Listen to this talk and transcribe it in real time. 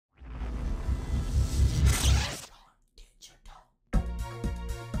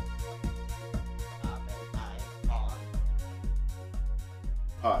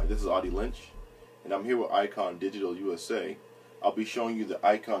Hi, this is Audi Lynch, and I'm here with Icon Digital USA. I'll be showing you the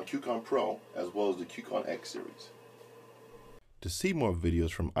Icon Qcon Pro as well as the Qcon X series. To see more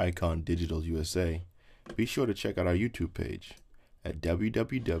videos from Icon Digital USA, be sure to check out our YouTube page at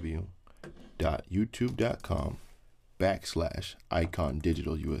www.youtube.com/Icon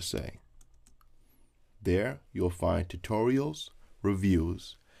Digital USA. There you'll find tutorials,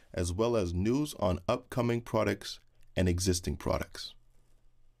 reviews, as well as news on upcoming products and existing products.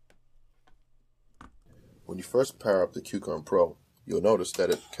 When you first power up the Qcon Pro, you'll notice that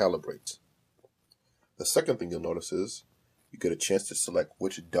it calibrates. The second thing you'll notice is you get a chance to select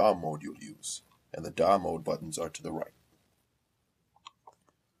which DAW mode you'll use, and the DAW mode buttons are to the right.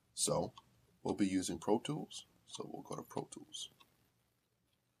 So we'll be using Pro Tools, so we'll go to Pro Tools.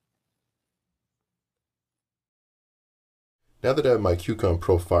 Now that I have my Qcon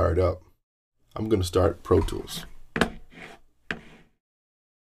Pro fired up, I'm going to start Pro Tools.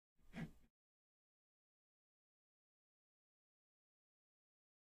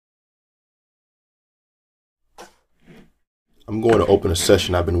 I'm going to open a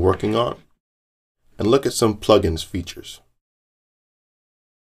session I've been working on and look at some plugins features.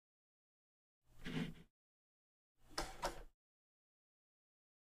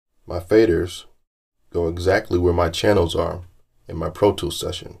 My faders go exactly where my channels are in my Pro Tools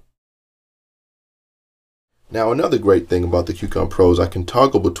session. Now another great thing about the Qcon Pro is I can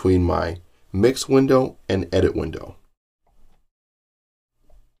toggle between my mix window and edit window.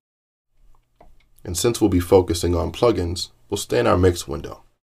 And since we'll be focusing on plugins, we'll stay in our mix window.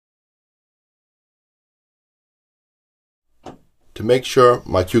 To make sure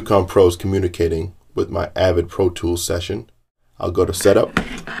my Qcon Pro is communicating with my Avid Pro Tools session, I'll go to Setup,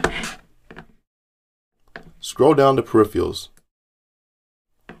 scroll down to Peripherals,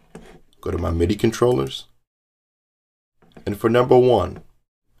 go to my MIDI controllers, and for number 1,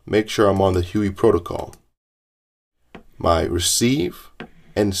 make sure I'm on the HUI protocol. My receive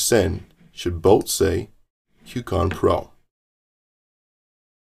and send should both say Qcon Pro.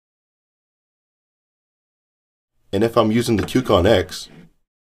 And if I'm using the Qcon X,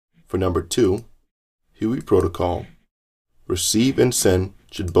 for number 2, HUI protocol, receive and send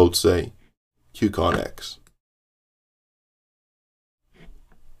should both say Qcon X.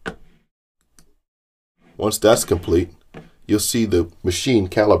 Once that's complete, you'll see the machine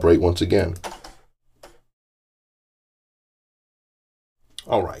calibrate once again.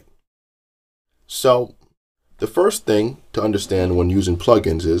 All right. So the first thing to understand when using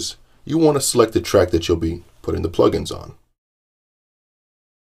plugins is you want to select the track that you'll be putting the plugins on.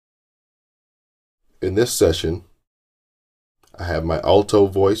 In this session, I have my alto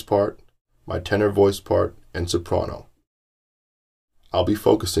voice part, my tenor voice part, and soprano. I'll be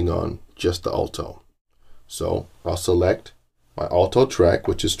focusing on just the alto. So I'll select my alto track,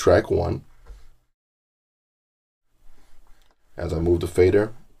 which is track 1. As I move the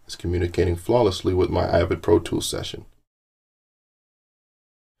fader, it's communicating flawlessly with my Avid Pro Tools session.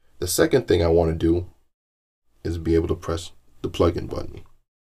 The second thing I want to do is be able to press the plugin button.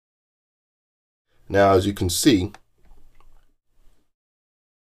 Now, as you can see,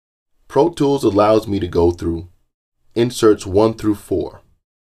 Pro Tools allows me to go through inserts 1 through 4,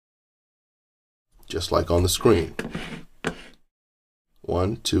 just like on the screen.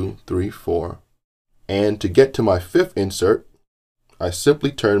 1, 2, 3, 4. And to get to my 5th insert, I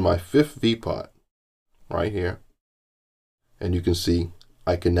simply turn my 5th V-pot right here, and you can see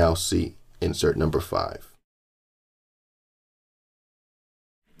I can now see insert number 5.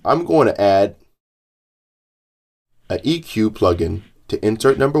 I'm going to add an EQ plugin to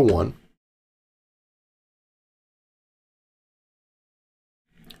insert number 1,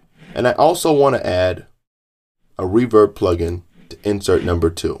 and I also want to add a reverb plugin to insert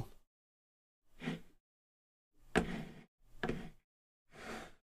number 2.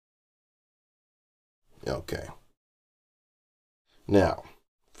 Okay. Now,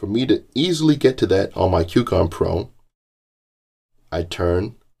 for me to easily get to that on my Qcon Pro, I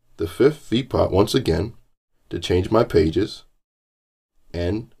turn the 5th V-pot once again to change my pages,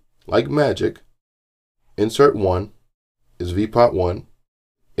 and like magic, insert 1 is V-pot 1,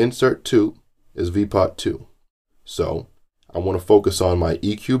 insert 2 is V-pot 2. So I want to focus on my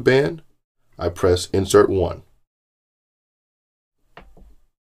EQ band. I press insert 1.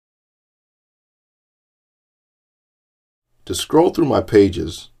 To scroll through my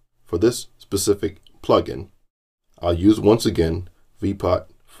pages for this specific plugin, I'll use once again V-pot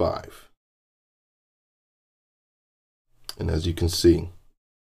 5. And as you can see,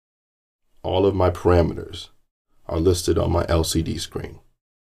 all of my parameters are listed on my LCD screen.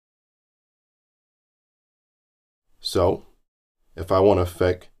 So If I want to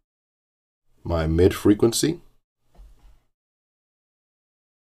affect my mid frequency,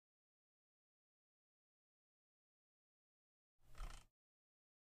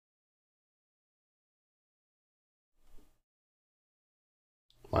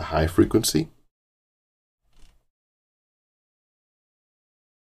 my high frequency,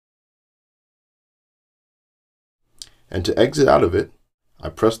 and to exit out of it, I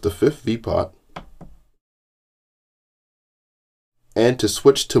press the 5th V pot, and to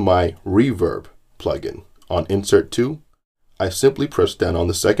switch to my reverb plugin on Insert 2, I simply press down on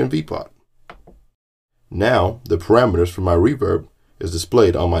the 2nd V pot. Now the parameters for my reverb is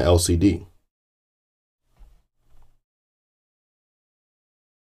displayed on my LCD.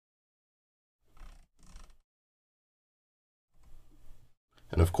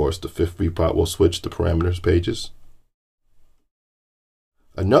 And of course, the 5th V pot will switch the parameters pages.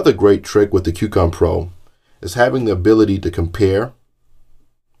 Another great trick with the Qcon Pro is having the ability to compare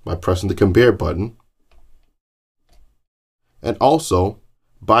by pressing the compare button, and also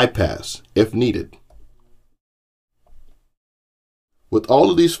bypass if needed. With all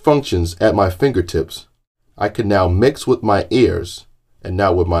of these functions at my fingertips, I can now mix with my ears and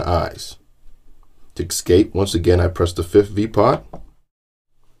now with my eyes. To escape, once again, I press the 5th V pot.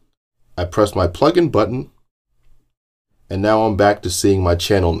 I press my plugin button, and now I'm back to seeing my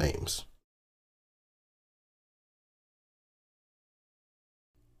channel names.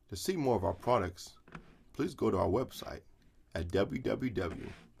 To see more of our products, please go to our website at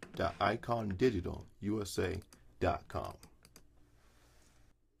www.icondigitalusa.com.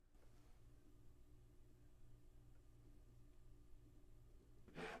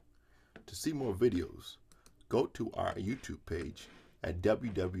 To see more videos, go to our YouTube page at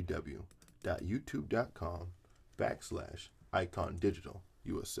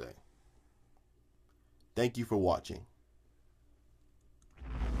www.youtube.com/icondigitalusa. Thank you for watching.